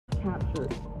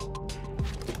captured.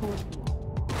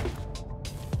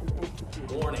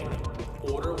 Warning.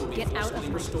 Order will be forcibly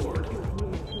restored.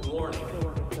 Warning.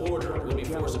 Order will be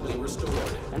forcibly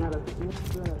restored. Another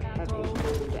sniper has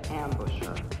included the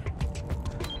ambusher.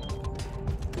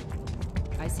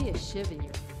 I see a shiv in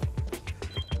your...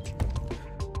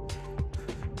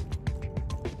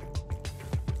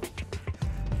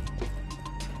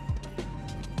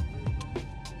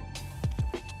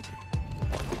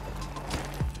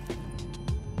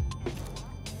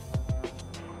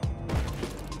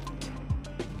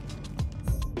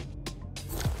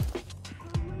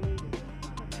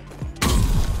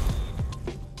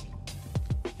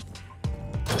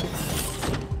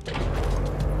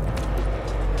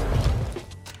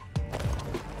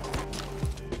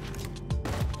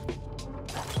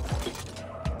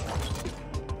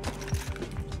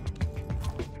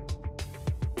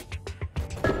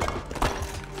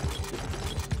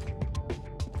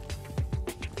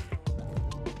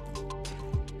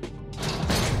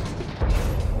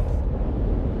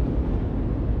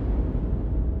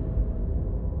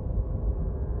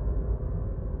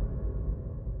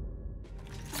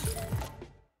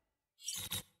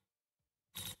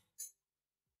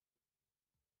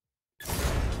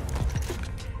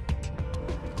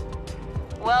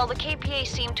 Well, the KPA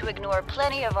seemed to ignore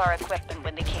plenty of our equipment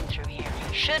when they came through here.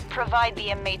 Should provide the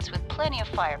inmates with plenty of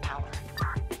firepower.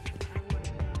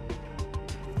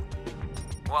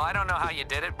 Well, I don't know how you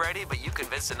did it, Brady, but you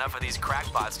convinced enough of these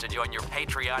crackpots to join your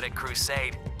patriotic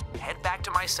crusade. Head back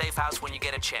to my safe house when you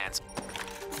get a chance.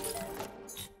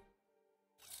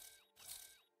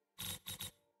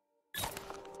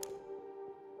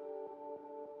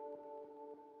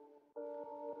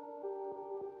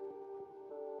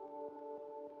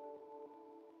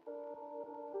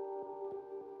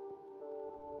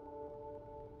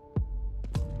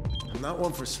 I'm not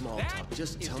one for small talk.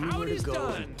 Just tell me where to go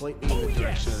and point me in the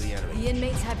direction of the enemy. The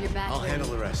inmates have your back. I'll handle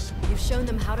the rest. You've shown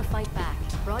them how to fight back.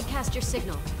 Broadcast your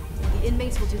signal. The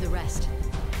inmates will do the rest.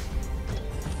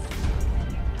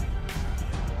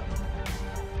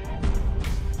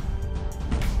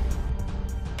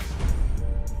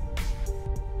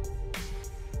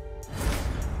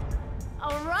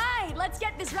 All right, let's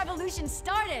get this revolution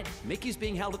started. Mickey's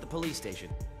being held at the police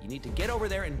station. You need to get over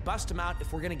there and bust him out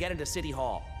if we're gonna get into City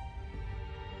Hall.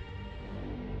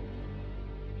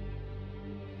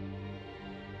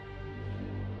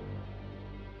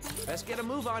 Best get a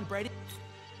move on, Brady.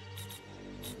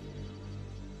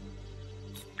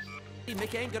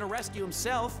 Mick ain't gonna rescue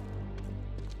himself.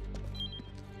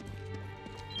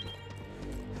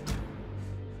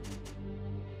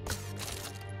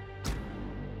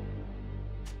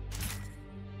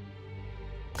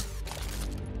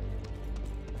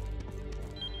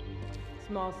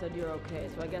 Small said you're okay,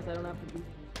 so I guess I don't have to be...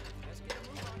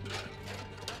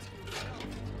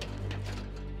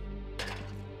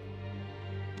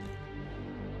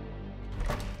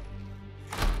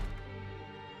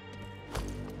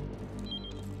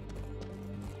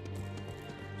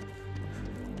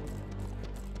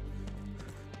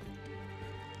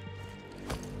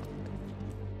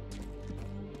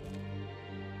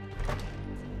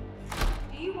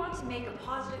 Do you want to make a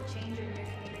positive change in your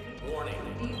community? Warning.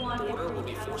 Order will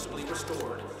be forcibly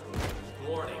restored.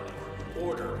 Warning.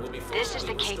 Order will be forcibly restored. This is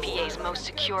the KPA's most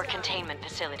secure containment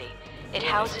facility. It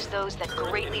houses those that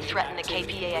greatly threaten the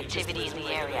KPA activity in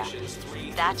the area.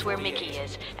 That's where Mickey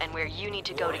is, and where you need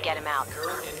to go to get him out.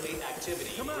 Current inmate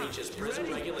activity breaches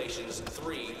prison regulations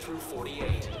 3 through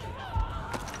 48.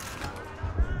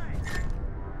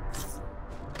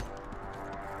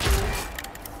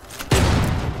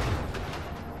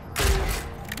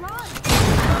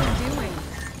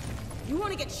 You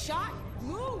want to get shot?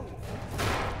 Move!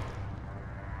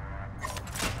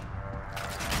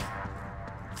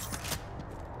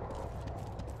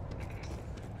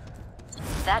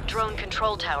 That drone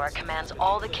control tower commands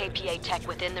all the KPA tech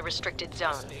within the restricted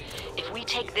zone. If we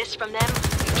take this from them,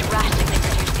 we drastically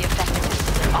reduce the effectiveness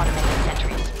of their automated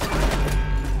sentries.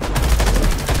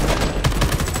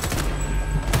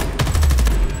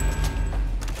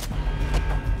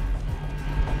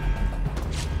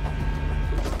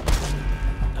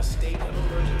 A state of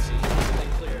emergency has been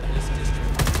declared in this district.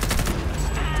 A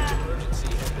state of emergency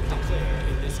has been declared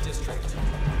in this district.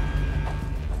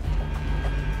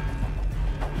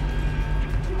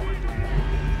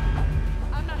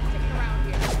 I'm not sticking around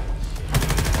here.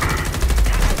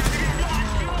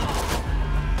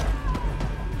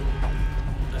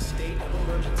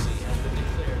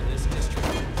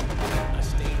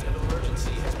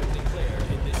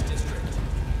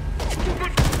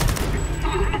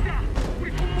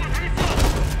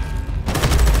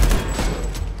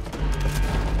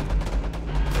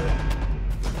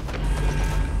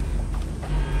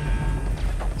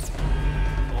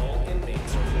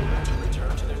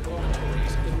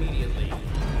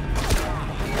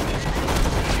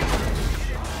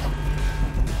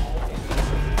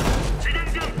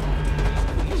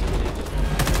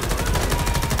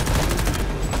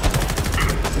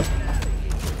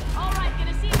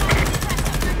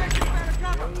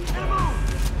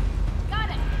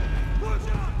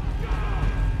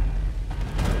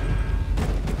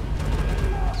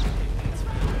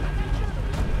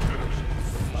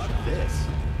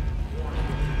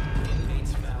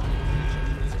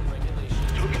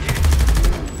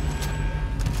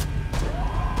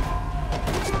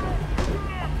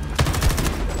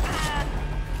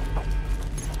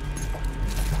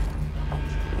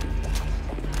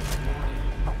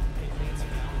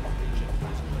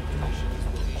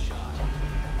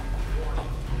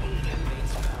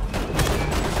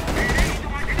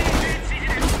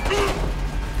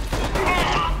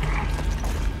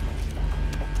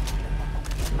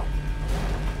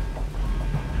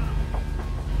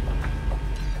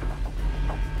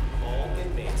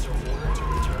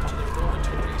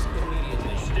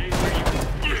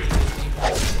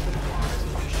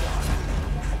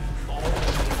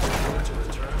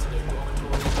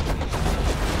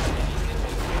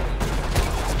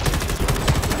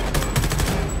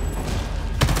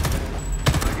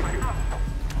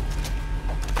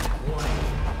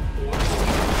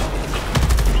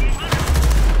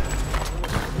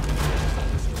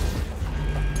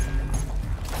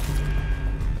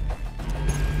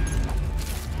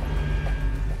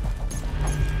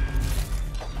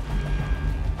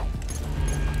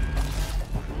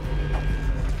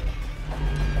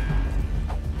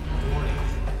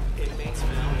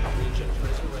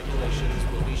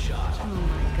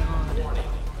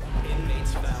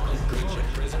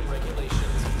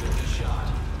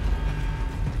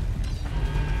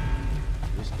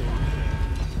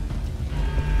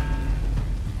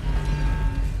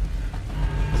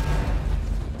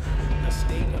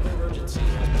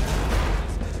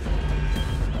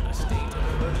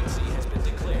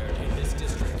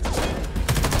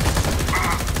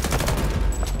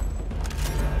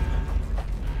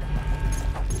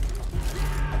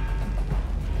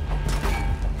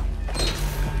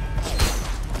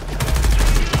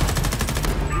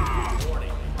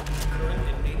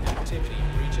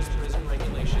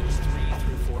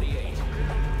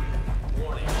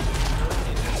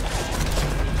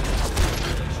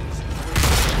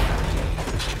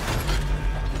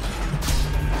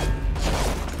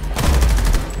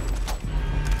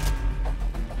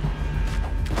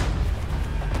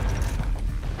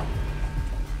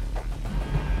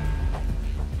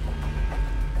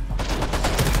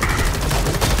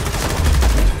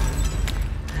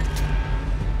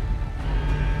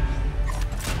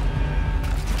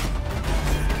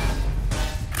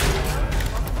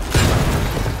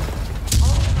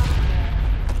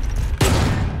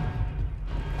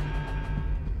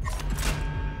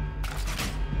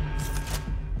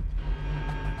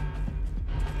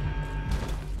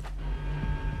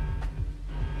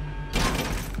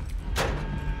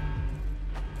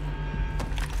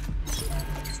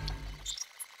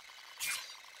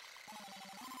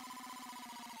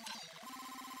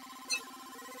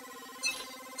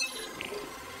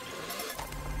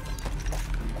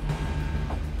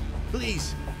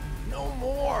 Please, no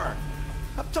more.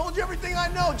 I've told you everything I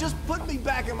know. Just put me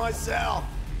back in my cell.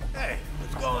 Hey,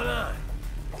 what's going on?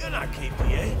 You're not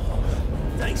KPA.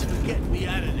 Thanks for getting me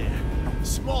out of there.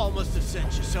 Small must have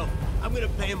sent you, so I'm gonna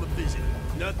pay him a visit.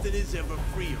 Nothing is ever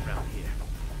free around here.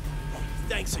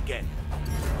 Thanks again.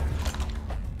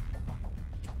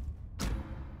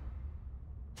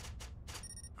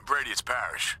 Brady, it's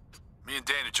Parrish. Me and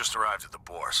Dana just arrived at the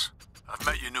Bourse. I've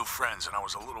met your new friends, and I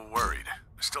was a little worried.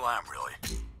 I still am, really.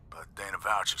 But Dana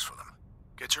vouches for them.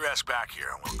 Get your ass back here,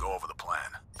 and we'll go over the plan.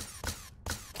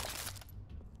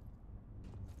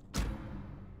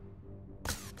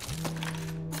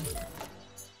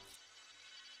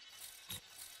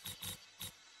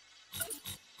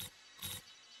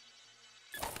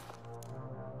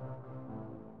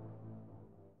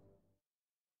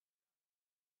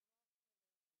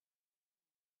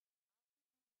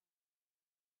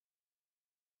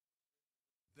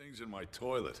 Things in my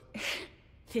toilet.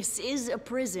 This is a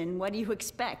prison. What do you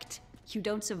expect? You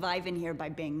don't survive in here by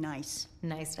being nice.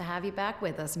 Nice to have you back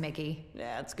with us, Mickey.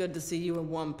 Yeah, it's good to see you in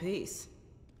one piece.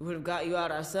 We would have got you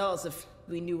out ourselves if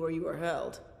we knew where you were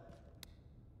held.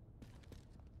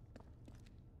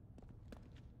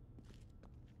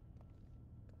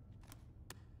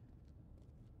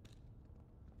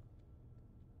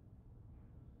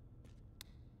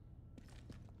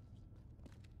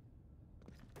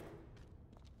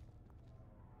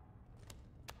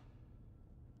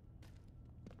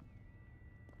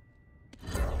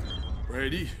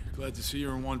 Brady, glad to see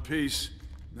you're in one piece.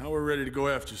 Now we're ready to go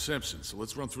after Simpson, so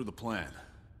let's run through the plan.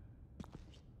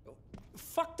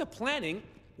 Fuck the planning.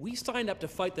 We signed up to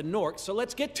fight the Norks, so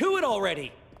let's get to it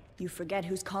already. You forget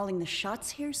who's calling the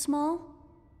shots here, Small?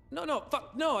 No,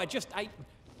 fuck, no,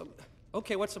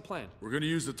 okay, what's the plan? We're gonna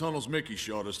use the tunnels Mickey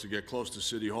showed us to get close to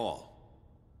City Hall.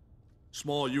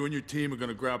 Small, you and your team are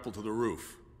gonna grapple to the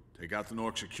roof. Take out the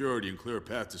Nork security and clear a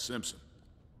path to Simpson.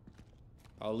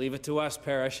 I'll leave it to us,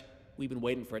 Parrish. We've been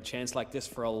waiting for a chance like this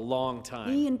for a long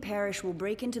time. Me and Parrish will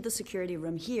break into the security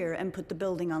room here and put the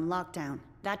building on lockdown.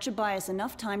 That should buy us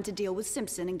enough time to deal with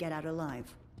Simpson and get out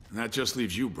alive. And that just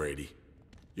leaves you, Brady.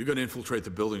 You're gonna infiltrate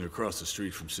the building across the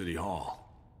street from City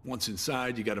Hall. Once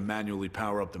inside, you gotta manually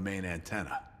power up the main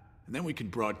antenna. And then we can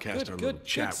broadcast our little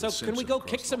chat with So Simpson. can we go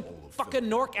kick some fucking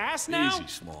Nork ass now? Easy,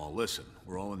 Small. Listen,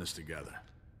 we're all in this together.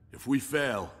 If we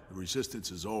fail, the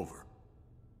resistance is over.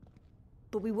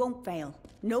 But we won't fail.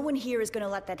 No one here is gonna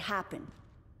let that happen.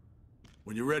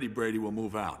 When you're ready, Brady, we'll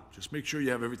move out. Just make sure you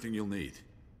have everything you'll need.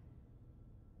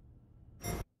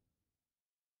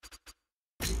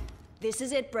 This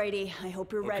is it, Brady. I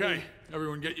hope you're ready. Okay,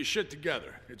 everyone get your shit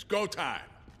together. It's go time.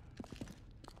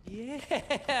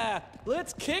 Yeah,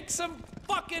 let's kick some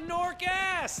fucking Nork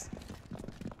ass!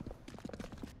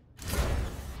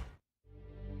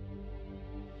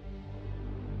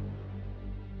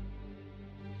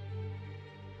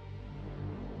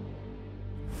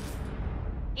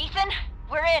 Ethan,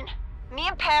 we're in. Me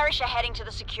and Parrish are heading to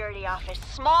the security office.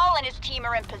 Small and his team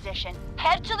are in position.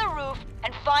 Head to the roof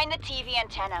and find the TV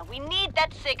antenna. We need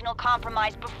that signal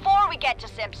compromised before we get to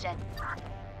Simpson.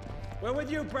 We're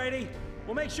with you, Brady.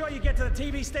 We'll make sure you get to the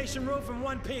TV station roof in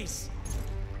one piece.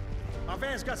 Our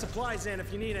van's got supplies in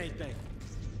if you need anything.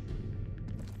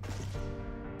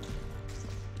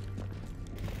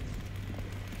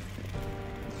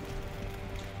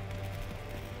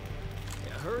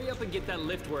 Hurry up and get that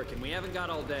lift working. We haven't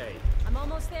got all day. I'm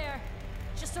almost there.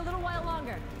 Just a little while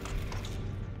longer.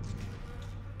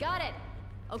 Got it.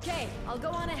 Okay, I'll go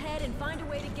on ahead and find a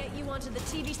way to get you onto the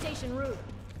TV station roof.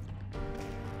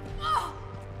 Oh!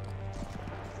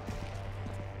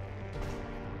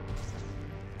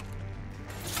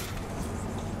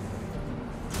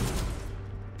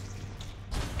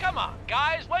 Come on,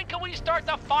 guys. When can we start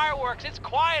the fireworks? It's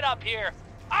quiet up here.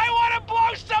 I want to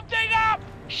blow something up!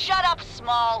 Shut up,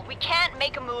 Small. We can't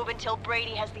make a move until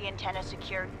Brady has the antenna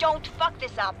secured. Don't fuck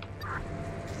this up.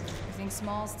 You think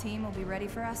Small's team will be ready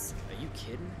for us? Are you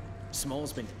kidding?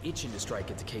 Small's been itching to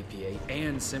strike at the KPA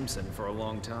and Simpson for a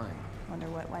long time. Wonder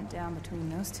what went down between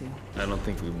those two. I don't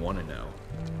think we want to know.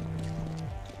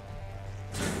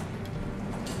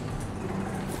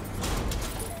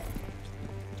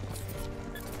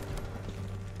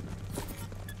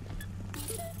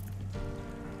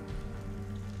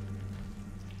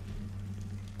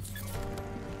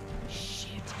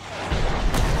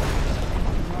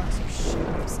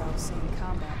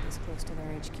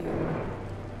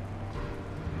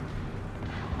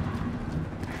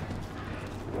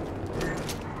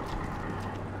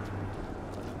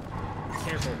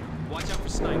 Careful. Watch out for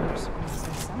snipers.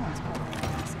 So someone's holding their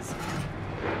asses.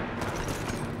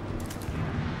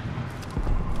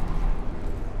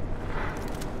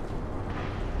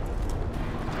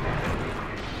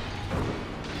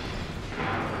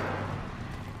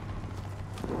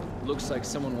 Looks like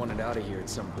someone wanted out of here at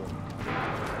some point.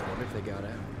 What if they got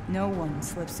out? No one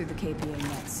slips through the KPA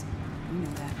nets. You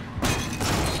know that.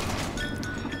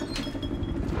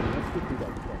 Let's get through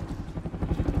that first.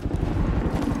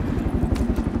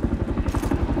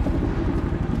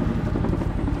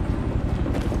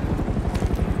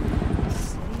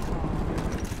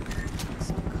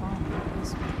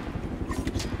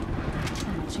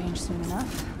 Soon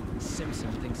enough.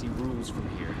 Simpson thinks he rules from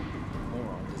here.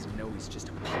 Moron doesn't know he's just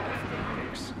a pawn for the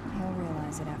Knicks. He'll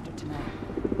realize it after tonight.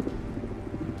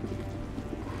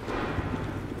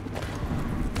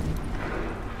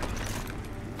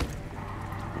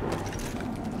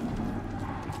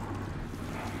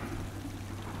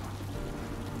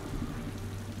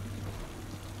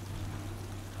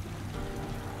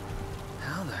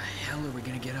 How the hell are we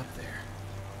gonna get up there?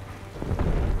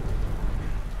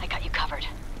 I got you covered.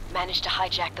 Managed to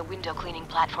hijack the window cleaning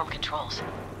platform controls.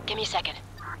 Give me a second.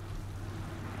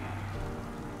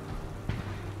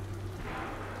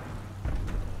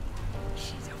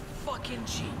 She's a fucking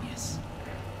genius.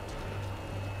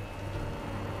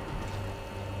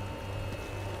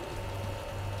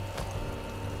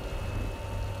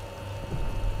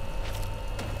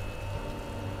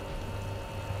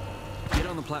 Get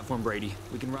on the platform, Brady.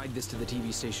 We can ride this to the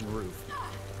TV station roof.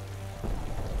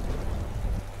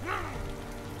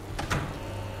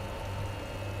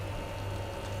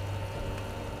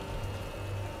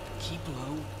 Keep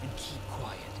low and keep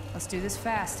quiet. Let's do this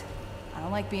fast. I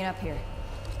don't like being up here.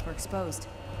 We're exposed.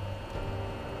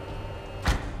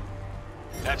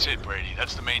 That's it, Brady.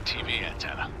 That's the main TV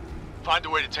antenna. Find a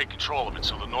way to take control of it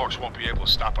so the Norks won't be able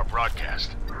to stop our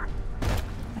broadcast.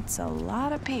 That's a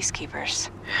lot of peacekeepers.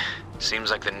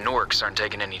 Seems like the Norks aren't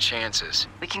taking any chances.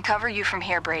 We can cover you from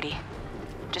here, Brady.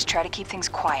 Just try to keep things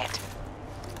quiet.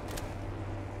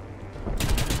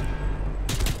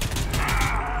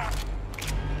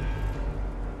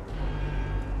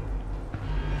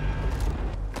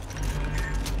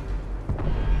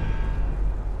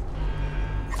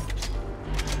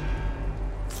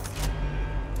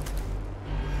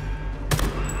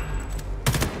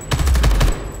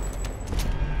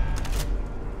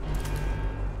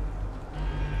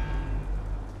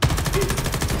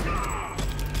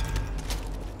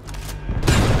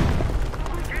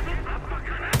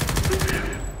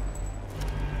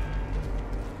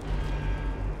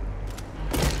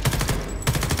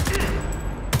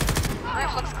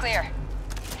 Looks clear.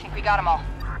 I think we got them all.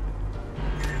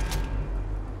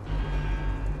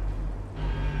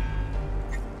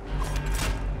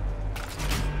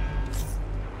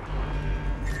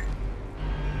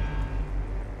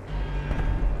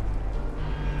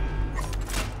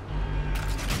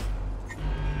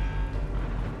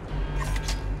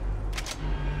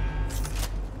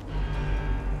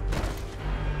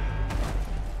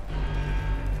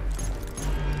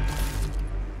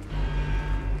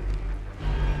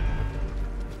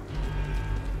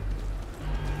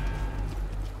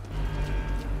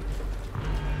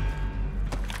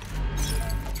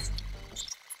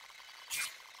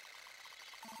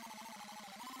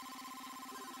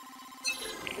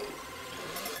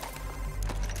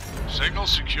 Signal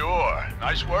secure.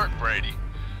 Nice work, Brady.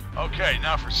 Okay,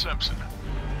 now for Simpson.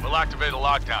 We'll activate a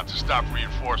lockdown to stop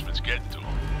reinforcements getting to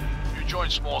him. You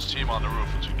join Small's team on the roof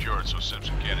and secure it so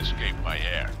Simpson can't escape by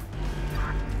air.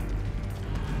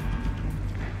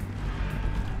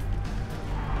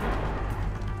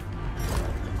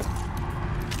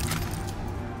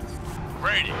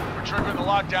 Brady, we're triggering the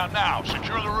lockdown now.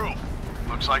 Secure the roof.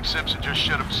 Looks like Simpson just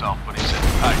shit himself, but he's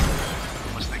sitting tight.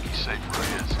 Must think he's safe where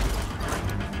he is.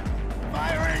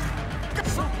 Firing!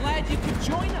 So glad you could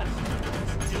join us.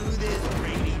 Let's do this,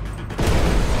 Brady.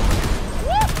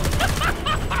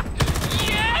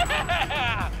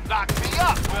 Yeah! Knock me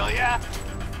up, will ya?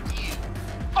 You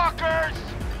fuckers!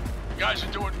 You guys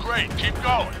are doing great. Keep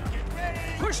going.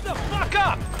 Push the fuck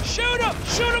up! Shoot them!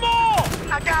 Shoot them all!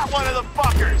 I got one of the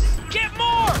fuckers! Get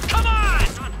more! Come on!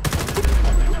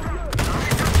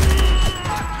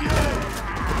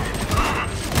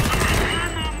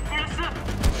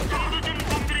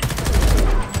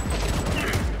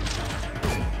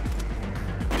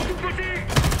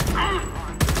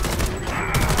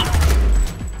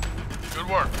 Good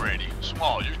work, Brady.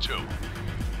 Small, you too.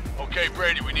 Okay,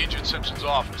 Brady, we need you at Simpson's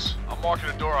office. I'm marking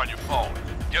a door on your phone.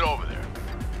 Get over there.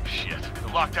 Shit, the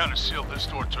lockdown has sealed this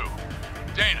door too.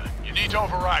 Dana, you need to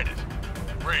override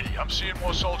it. Brady, I'm seeing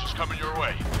more soldiers coming your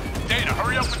way. Dana,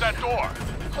 hurry up with that door.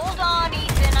 Hold on,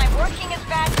 Ethan. I'm working as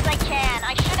fast as I can.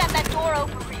 I should have that door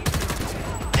open for you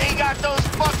soon. They got those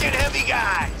fucking heavy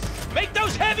guys! Make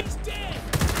those heavies dead!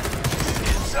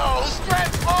 It's so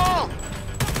stressful!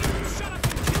 Shut up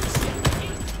and kill shit!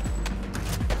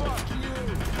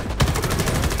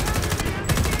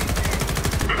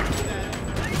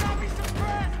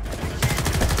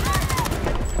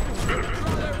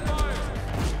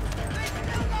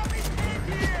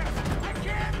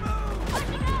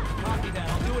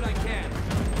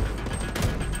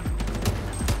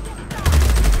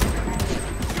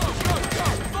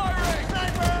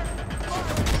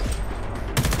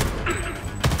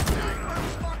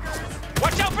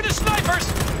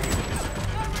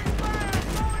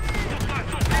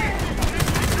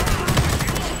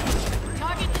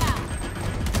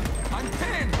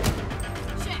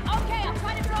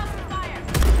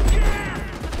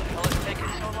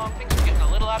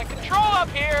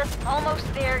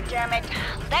 damn it.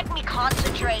 Let me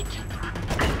concentrate.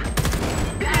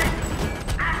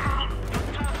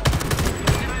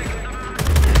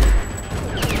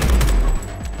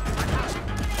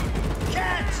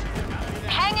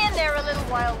 Hang in there a little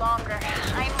while longer.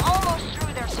 I'm almost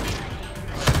through their security.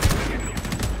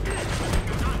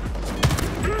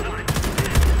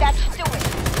 Let's do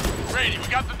it. Brady, we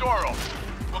got the door open.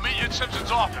 We'll meet you in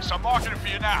Simpson's office. I'm marking it for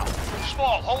you now.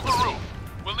 Small, hold the roof.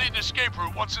 We'll need an escape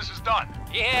route once this is done.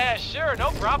 Yeah, sure, no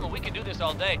problem. We can do this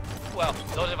all day. Well,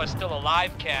 those of us still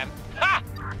alive can. Ha!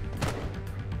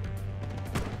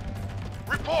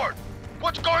 Report!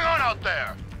 What's going on out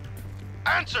there?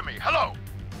 Answer me, hello!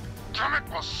 Damn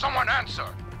it, will someone answer?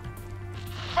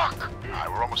 Fuck!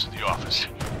 Alright, we're almost at the office.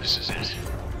 This is it.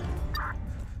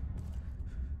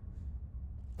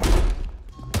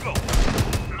 Go!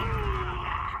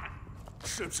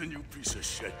 Simpson, you piece of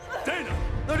shit. Dana!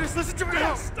 No, just listen to me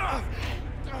now! Stop!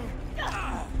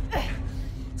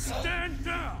 Stand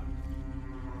down!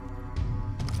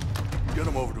 Get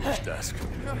him over to his desk.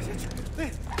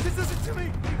 Please, just listen to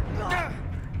me!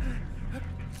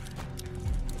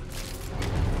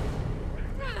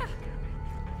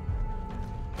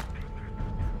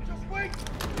 Just wait!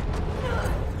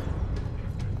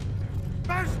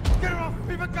 Bash, get her off!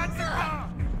 We've got the car!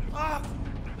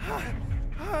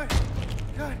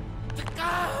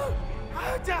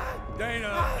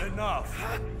 Dana, enough.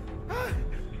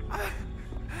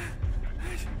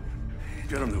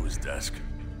 Get him to his desk.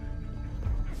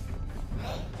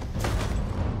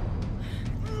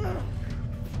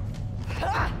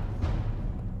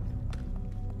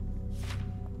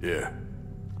 Here,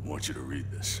 I want you to read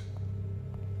this.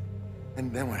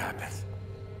 And then what happens?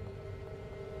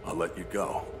 I'll let you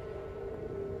go.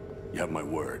 You have my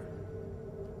word.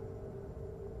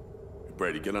 Hey,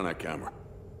 Brady, get on that camera.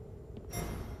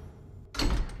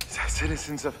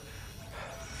 Citizens of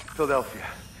Philadelphia,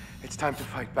 it's time to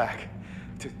fight back.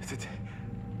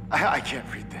 I can't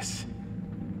read this.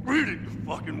 Read it, you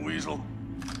fucking weasel.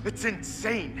 It's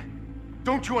insane.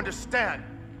 Don't you understand?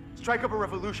 Strike up a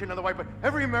revolution and the wipe out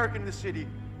every American in the city,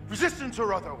 resistance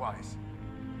or otherwise.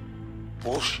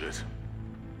 Bullshit.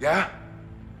 Yeah?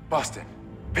 Boston,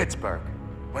 Pittsburgh.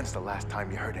 When's the last time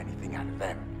you heard anything out of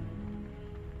them?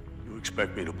 You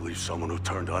expect me to believe someone who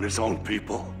turned on his own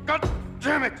people? God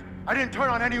damn it! I didn't turn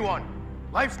on anyone.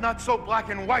 Life's not so black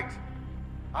and white.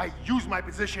 I use my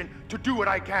position to do what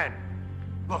I can.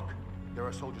 Look, there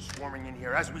are soldiers swarming in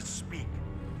here as we speak.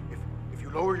 If you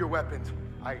lower your weapons,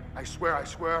 I swear,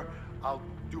 I'll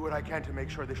do what I can to make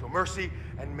sure they show mercy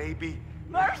and maybe...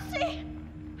 Mercy?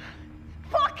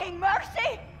 Fucking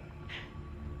mercy?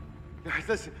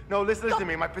 Listen to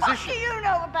me, my position... What do you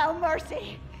know about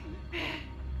mercy?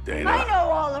 Dana. I know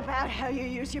all about how you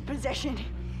use your position.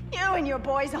 You and your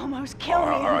boys almost killed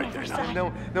me. All right,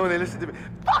 Dana. No, they listen to me.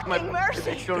 Fucking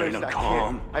mercy! Dana,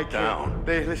 calm down.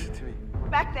 They listen to me.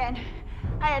 Back then,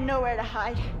 I had nowhere to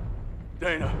hide.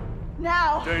 Dana.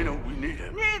 Now... Dana, we need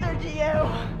him. Neither do you.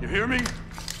 You hear me?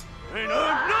 Dana,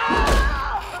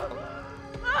 no!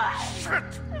 Shit!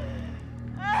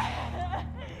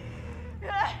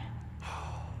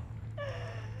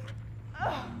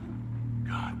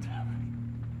 God damn it.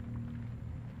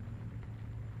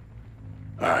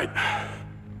 All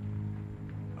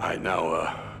right,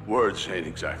 now, words ain't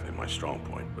exactly my strong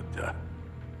point, but,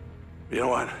 you know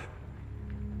what?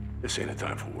 This ain't a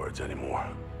time for words anymore.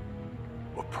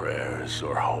 Or prayers,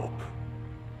 or hope.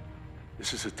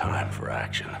 This is a time for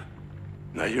action.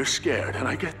 Now, you're scared, and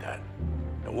I get that.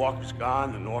 The Walker's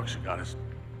gone, the Norks have got us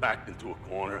backed into a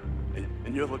corner,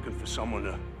 and you're looking for someone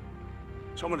to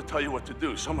tell you what to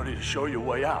do, somebody to show you a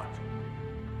way out.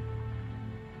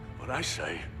 But I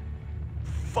say,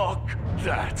 fuck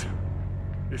that.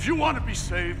 If you want to be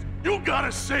saved, you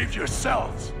gotta save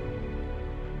yourselves.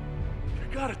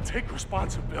 You gotta take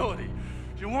responsibility.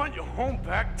 If you want your home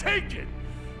back, take it.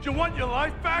 If you want your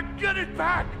life back, get it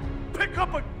back. Pick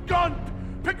up a gun,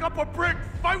 pick up a brick,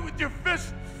 fight with your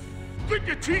fists, grit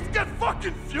your teeth, get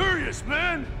fucking furious,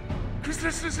 man. Because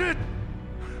this is it.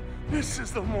 This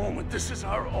is the moment. This is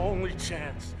our only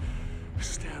chance.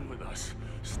 Stand with us.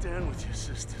 Stand with your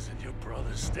sisters and your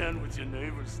brothers. Stand with your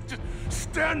neighbors. Just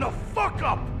stand the fuck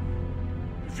up.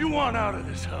 If you want out of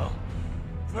this hell,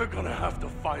 we're gonna have to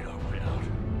fight our way out.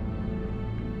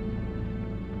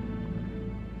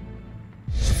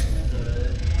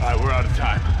 All right, we're out of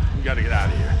time. We gotta get out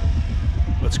of here.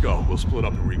 Let's go. We'll split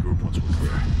up and regroup once we're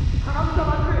clear.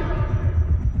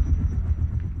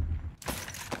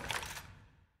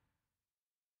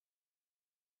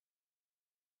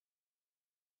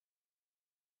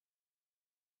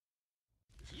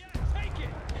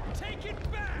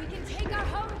 We can take our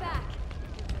home back.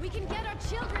 We can get our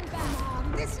children back!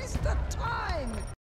 Mom, this is the time!